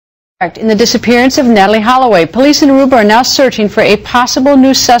In the disappearance of Natalie Holloway, police in Aruba are now searching for a possible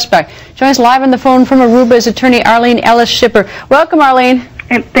new suspect. Joins live on the phone from Aruba is attorney Arlene Ellis-Schipper. Welcome, Arlene.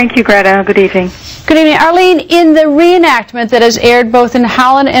 Thank you, Greta. Good evening. Good evening. Arlene, in the reenactment that has aired both in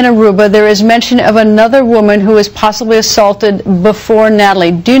Holland and Aruba, there is mention of another woman who was possibly assaulted before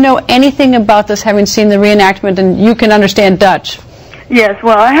Natalie. Do you know anything about this, having seen the reenactment, and you can understand Dutch? Yes,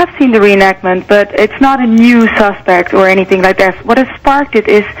 well, I have seen the reenactment, but it's not a new suspect or anything like that. What has sparked it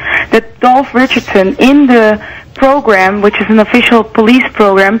is that Dolph Richardson, in the program, which is an official police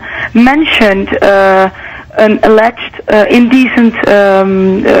program, mentioned an alleged indecent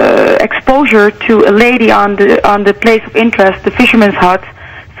exposure to a lady on the place of interest, the fisherman's hut,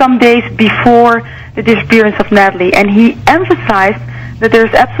 some days before the disappearance of Natalie. And he emphasized that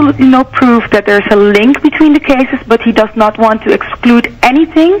there's absolutely no proof that there's a link between the cases, but he does not want to exclude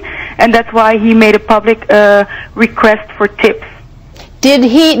anything, and that's why he made a public request for tips. Did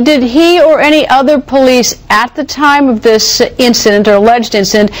he or any other police at the time of this incident or alleged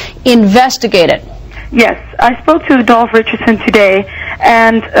incident investigate it? Yes, I spoke to Dolph Richardson today,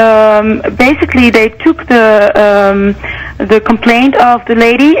 and basically they took the complaint of the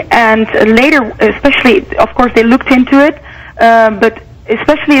lady, and later, especially, of course, they looked into it, but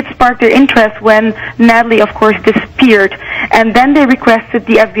especially it sparked their interest when Natalie, of course, disappeared. And then they requested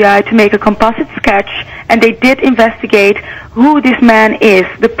the FBI to make a composite sketch, and they did investigate who this man is.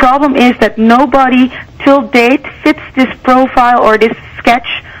 The problem is that nobody till date fits this profile or this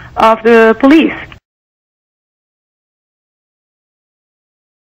sketch of the police.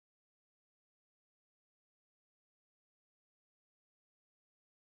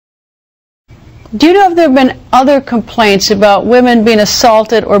 Do you know if there have been other complaints about women being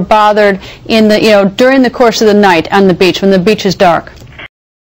assaulted or bothered in the, during the course of the night on the beach, when the beach is dark?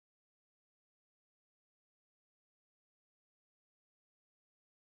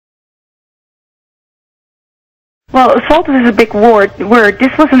 Well, assaulted is a big word.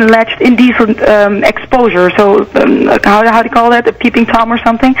 This was an alleged indecent exposure. So how do you call that? A peeping Tom or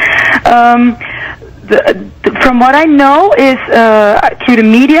something? From what I know is through the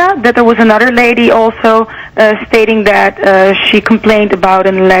media that there was another lady also stating that she complained about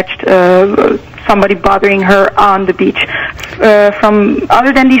an alleged somebody bothering her on the beach. From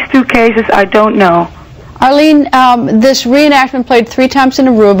other than these two cases, I don't know. Arlene, this reenactment played 3 times in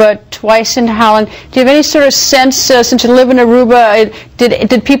Aruba, twice in Holland. Do you have any sort of sense, since you live in Aruba,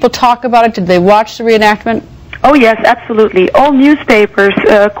 did people talk about it? Did they watch the reenactment? Oh yes, absolutely. All newspapers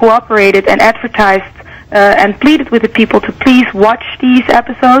cooperated and advertised and pleaded with the people to please watch these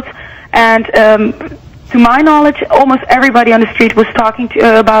episodes. And to my knowledge, almost everybody on the street was talking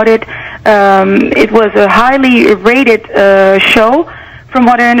about it. It was a highly rated show. From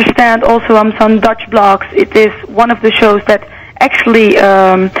what I understand, also on some Dutch blogs, it is one of the shows that actually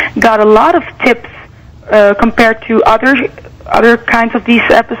got a lot of tips compared to other kinds of these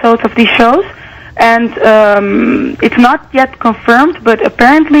episodes of these shows. And it's not yet confirmed, but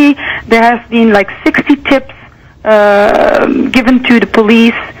apparently there has been like 60 tips given to the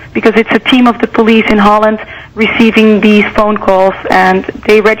police, because it's a team of the police in Holland receiving these phone calls, and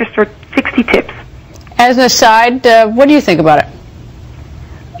they registered 60 tips. As an aside, what do you think about it?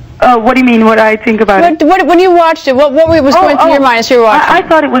 What do you mean, what I think about it? When you watched it, what was going through your mind as you were watching I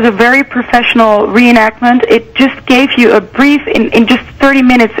thought it was a very professional reenactment. It just gave you a brief, in just 30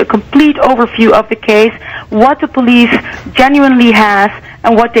 minutes, a complete overview of the case, what the police genuinely has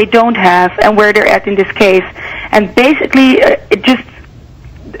and what they don't have, and where they're at in this case. And basically, it just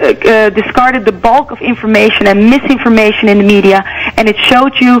discarded the bulk of information and misinformation in the media, and it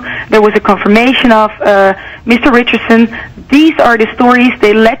showed you there was a confirmation of Mr. Richardson. These are the stories.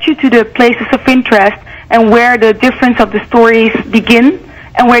 They led you to the places of interest and where the difference of the stories begin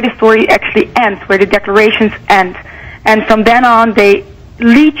and where the story actually ends, where the declarations end. And from then on, they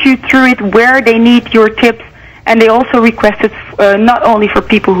lead you through it where they need your tips, and they also requested not only for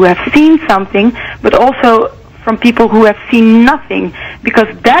people who have seen something, but also from people who have seen nothing, because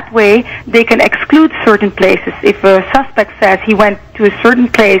that way they can exclude certain places. If a suspect says he went to a certain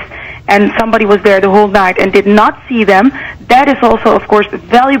place and somebody was there the whole night and did not see them, that is also, of course,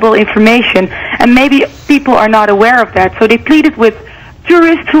 valuable information, and maybe people are not aware of that. So they pleaded with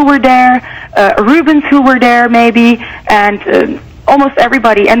tourists who were there, Arubans who were there maybe, and almost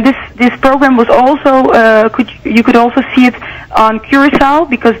everybody. And this program was also you could also see it on Curaçao,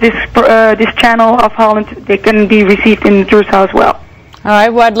 because this channel of Holland, they can be received in Curaçao as well. All right.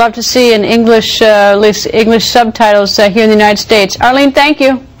 Well, I'd love to see in English, English subtitles here in the United States. Arlene, thank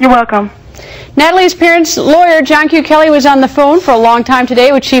you. You're welcome. Natalie's parents' lawyer, John Q. Kelly, was on the phone for a long time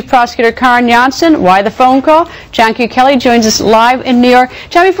today with Chief Prosecutor Karin Janssen. Why the phone call? John Q. Kelly joins us live in New York.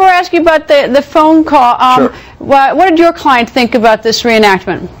 John, before I ask you about the phone call, Sure. what did your client think about this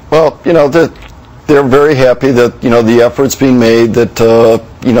reenactment? Well, they're very happy that, the effort's being made, that,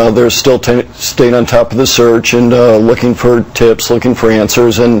 they're still staying on top of the search and looking for tips, looking for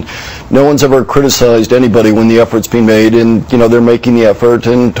answers, and no one's ever criticized anybody when the effort's being made, and, they're making the effort,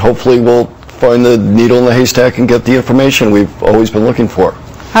 and hopefully we'll find the needle in the haystack and get the information we've always been looking for.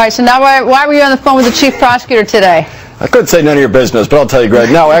 All right, so now why were you on the phone with the Chief Prosecutor today? I could say none of your business, but I'll tell you,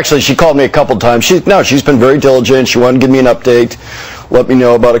 Greg. No, actually, she called me a couple times. She's been very diligent. She wanted to give me an update, let me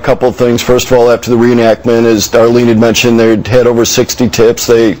know about a couple of things. First of all, after the reenactment, as Arlene had mentioned, they had over 60 tips.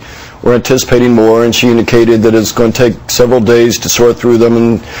 They were anticipating more, and she indicated that it's going to take several days to sort through them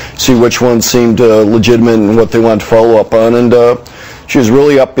and see which ones seemed legitimate and what they wanted to follow up on. And she was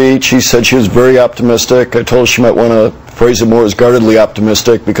really upbeat. She said she was very optimistic. I told her she might want to phrase it more as guardedly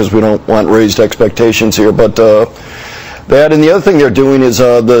optimistic because we don't want raised expectations here. But that, and the other thing they're doing is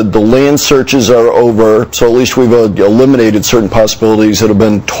the land searches are over, so at least we've eliminated certain possibilities that have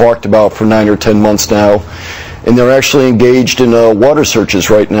been talked about for 9 or 10 months now. And they're actually engaged in water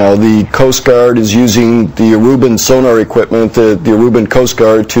searches right now. The Coast Guard is using the Aruban sonar equipment, the Aruban Coast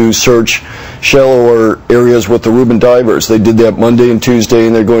Guard, to search shallower areas with the Aruban divers. They did that Monday and Tuesday,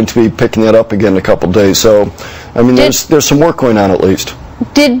 and they're going to be picking that up again in a couple days. So, I mean, there's some work going on at least.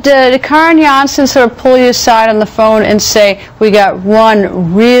 Did Karin Janssen sort of pull you aside on the phone and say, we got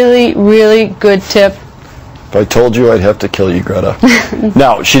one really, really good tip? If I told you, I'd have to kill you, Greta.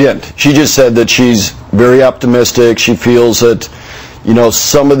 No, she didn't. She just said that she's very optimistic. She feels that,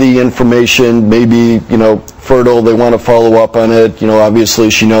 some of the information may be, fertile. They want to follow up on it. Obviously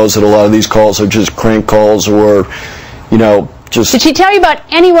she knows that a lot of these calls are just crank calls or, just... Did she tell you about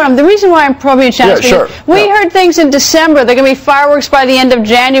any one of them? The reason why I'm probing you, Yeah, sure. We heard things in December. There are going to be fireworks by the end of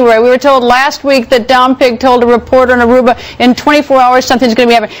January. We were told last week that Dom Pig told a reporter in Aruba in 24 hours something's going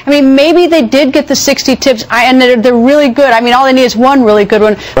to be happening. I mean, maybe they did get the 60 tips, and they're really good. I mean, all they need is one really good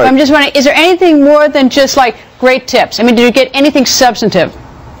one. Right. But I'm just wondering, is there anything more than just, like, great tips? I mean, did you get anything substantive?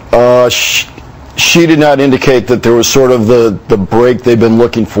 She did not indicate that there was sort of the break they've been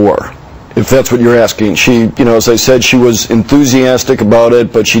looking for. If that's what you're asking. She, as I said, she was enthusiastic about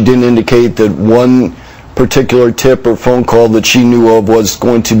it, but she didn't indicate that one particular tip or phone call that she knew of was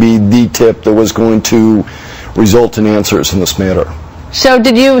going to be the tip that was going to result in answers in this matter. So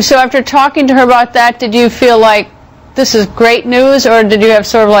so after talking to her about that, did you feel like this is great news, or did you have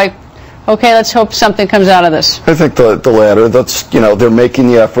sort of like, okay, let's hope something comes out of this? I think the latter. That's, they're making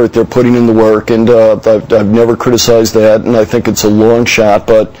the effort, they're putting in the work, and I've never criticized that, and I think it's a long shot,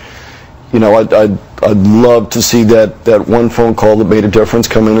 but I'd love to see that one phone call that made a difference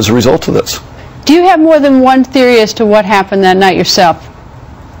come in as a result of this. Do you have more than one theory as to what happened that night yourself?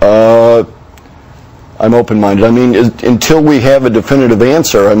 I'm open-minded. I mean, until we have a definitive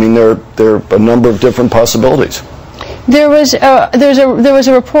answer, I mean, there are a number of different possibilities. There was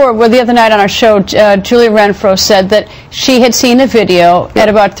a report where the other night on our show, Julia Renfro said that she had seen a video at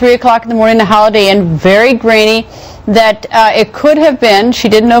about 3 o'clock in the morning, the Holiday Inn, very grainy, that it could have been, she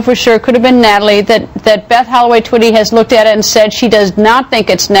didn't know for sure, it could have been Natalie, that Beth Holloway Twitty has looked at it and said she does not think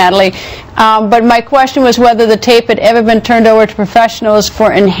it's Natalie. But my question was whether the tape had ever been turned over to professionals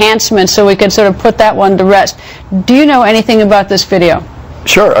for enhancement so we could sort of put that one to rest. Do you know anything about this video?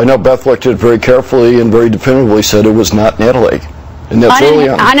 Sure. I know Beth looked at it very carefully and very definitively said it was not Natalie. And that's early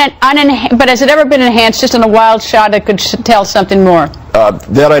on. But has it ever been enhanced just in a wild shot that could tell something more?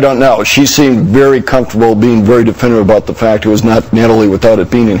 That I don't know. She seemed very comfortable being very definitive about the fact it was not Natalie without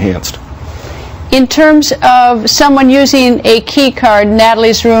it being enhanced. In terms of someone using a key card in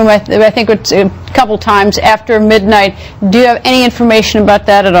Natalie's room, I think it's a couple times after midnight, do you have any information about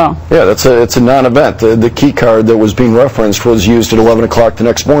that at all? Yeah, it's a non-event. The key card that was being referenced was used at 11 o'clock the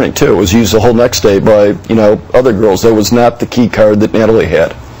next morning, too. It was used the whole next day by, other girls. That was not the key card that Natalie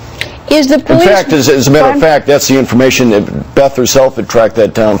had. Is the police... In fact, as a matter of fact, that's the information that Beth herself had tracked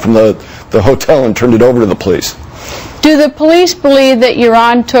that down from the hotel and turned it over to the police. Do the police believe that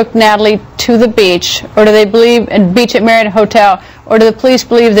Yaron took Natalie to the beach, or do they believe at beach at Marriott Hotel, or do the police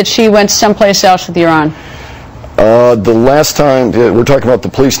believe that she went someplace else with Yaron? The last time, we're talking about the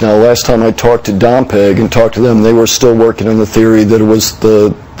police now, last time I talked to Dom Pig and talked to them, they were still working on the theory that it was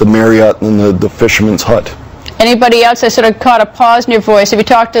the Marriott and the fisherman's hut. Anybody else? I sort of caught a pause in your voice. Have you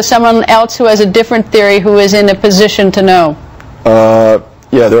talked to someone else who has a different theory who is in a position to know?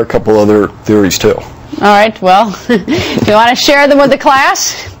 Yeah, there are a couple other theories too. All right, well, do you want to share them with the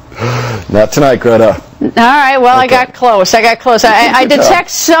class? Not tonight, Greta. right, well, Okay. I got close. I detect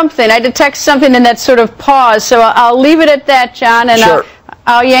something. I detect something in that sort of pause. So I'll leave it at that, John, and Sure.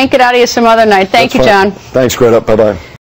 I'll yank it out of you some other night. Thank you, That's fine. John. Thanks, Greta. Bye-bye.